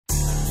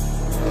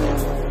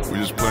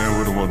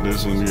on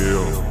this one,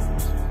 yeah.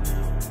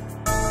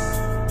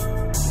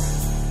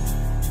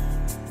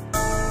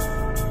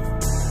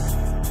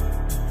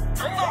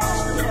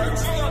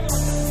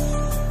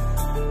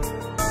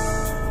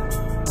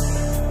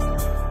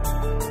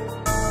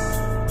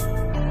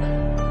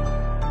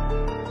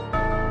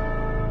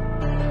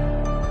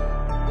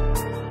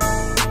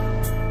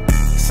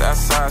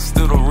 Southside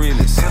still the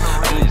realest.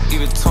 I'ma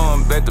give it to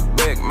him back to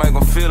back, make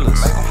him feel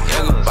us.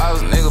 Young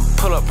boss nigga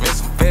pull up in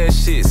some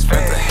fast shit.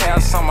 Spent the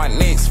house on my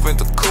neck, spent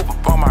the coupe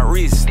up on my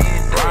wrist.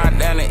 Ride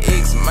down the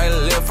X, made a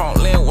left on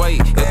Linway.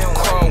 At the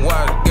car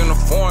wash, getting the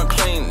foreign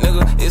clean,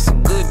 nigga. It's a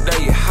good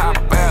day. Hop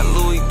out,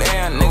 Louis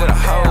down, nigga, the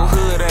whole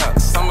hood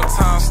out.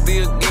 Summertime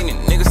still getting it,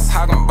 niggas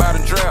talking about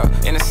a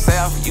drought. In the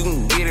South, you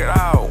can get it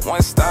all,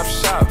 one stop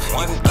shop.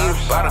 You can get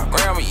it by the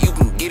gram, or you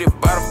can get it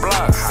by the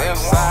block.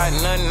 Southside,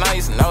 nothing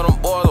nice, know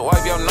them boys will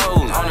wipe your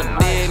nose. On the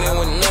dead end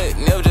with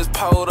nothing, never just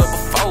pulled up a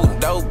photo.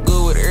 Dope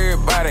good with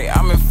everybody,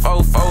 I'm in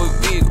 4-4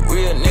 with big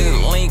real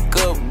niggas. Link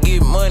up,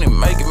 get money,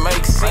 make it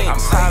make sense. I'm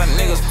tired of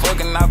niggas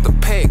fucking out the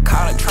pack,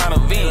 calling trying to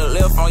vent.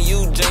 Left on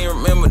Eugene,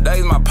 remember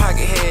days my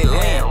pocket had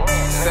lint.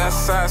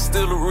 Southside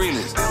still the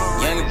realest.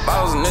 Young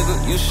boss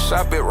nigga, you should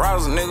shop at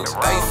Rouse nigga.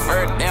 Stay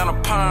fair down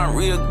the pond,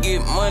 real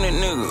get money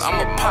niggas.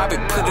 I'ma pop it,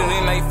 put it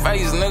in they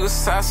face nigga.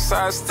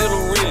 Southside still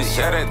the realest.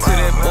 Shout out to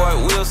that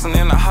boy Wilson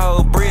and the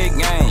whole bread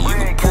gang. You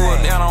can pull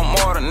down on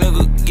Marta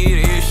nigga, get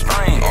it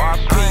string.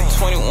 RIP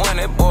 21,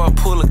 that boy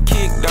pull a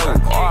kick though.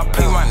 RIP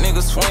my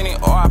nigga Sweeney,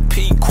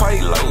 RIP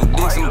Quavo.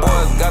 Dixon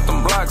boys got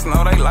them blocks,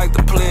 know they like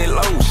to play it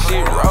low.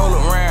 Shit roll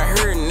around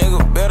here,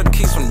 nigga, better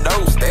keep some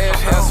dope.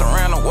 Stash house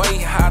around the way,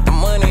 hide the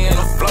money in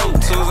the flow.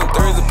 2s and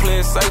 3s to play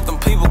it safe, them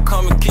people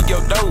come and kick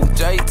your dough.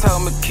 Jay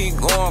told me keep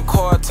going,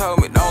 Card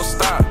told me don't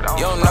stop.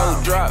 Yo, no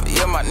drop,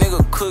 yeah, my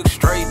nigga cook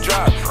straight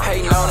drop.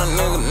 Hating on a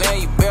nigga, now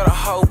you better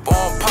hope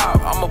on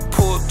pop. I'ma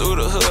pull through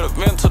the hood of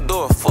mental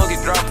door, fuck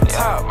it, drop the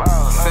top.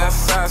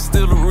 Southside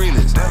still the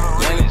realest.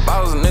 Young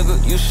boss nigga,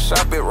 you should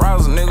shop at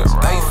Rouse nigga.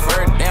 Stay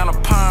fair down the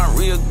pond,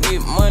 real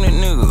get money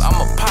niggas.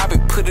 I'ma pop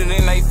it, put it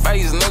in they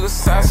face nigga.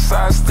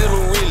 Southside still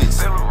the realest.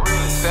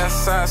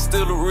 Southside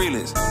still the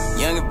realest.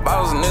 Young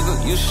boss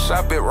nigga, you should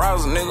shop at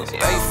Rouse nigga.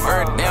 Stay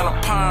fair down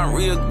the pond,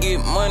 real get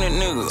money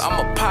niggas.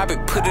 I'ma pop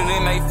it, put it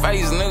in they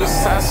face nigga.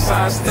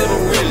 Southside still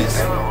the realest.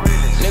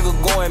 Nigga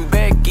going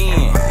back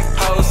in.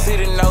 Whole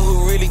city know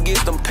who really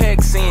get them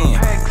packs in.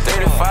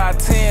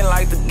 3510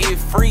 like to get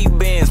free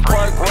bands.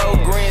 Park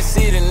Road, Green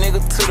City,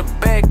 nigga to the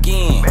back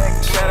end.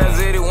 Shout out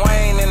Zeddy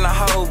Wayne and the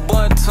whole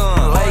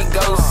bunton. Late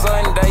go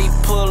Sunday,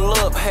 pull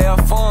up,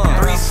 have fun.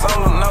 3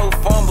 solo, no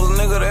fumbles,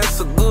 nigga, that's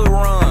a good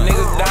run.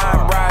 Niggas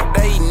dying bright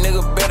day,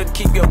 nigga, better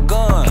keep your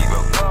gun.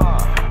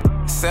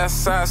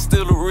 Southside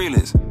still the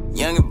realest.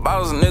 Young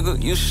boss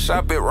nigga, you should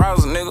shop at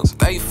Rouse nigga.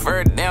 Stay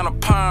fair down the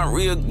pond,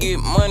 real get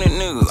money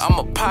niggas.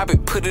 I'ma pop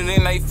it, put it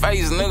in they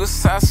face nigga.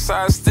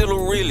 Southside still the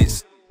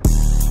realest.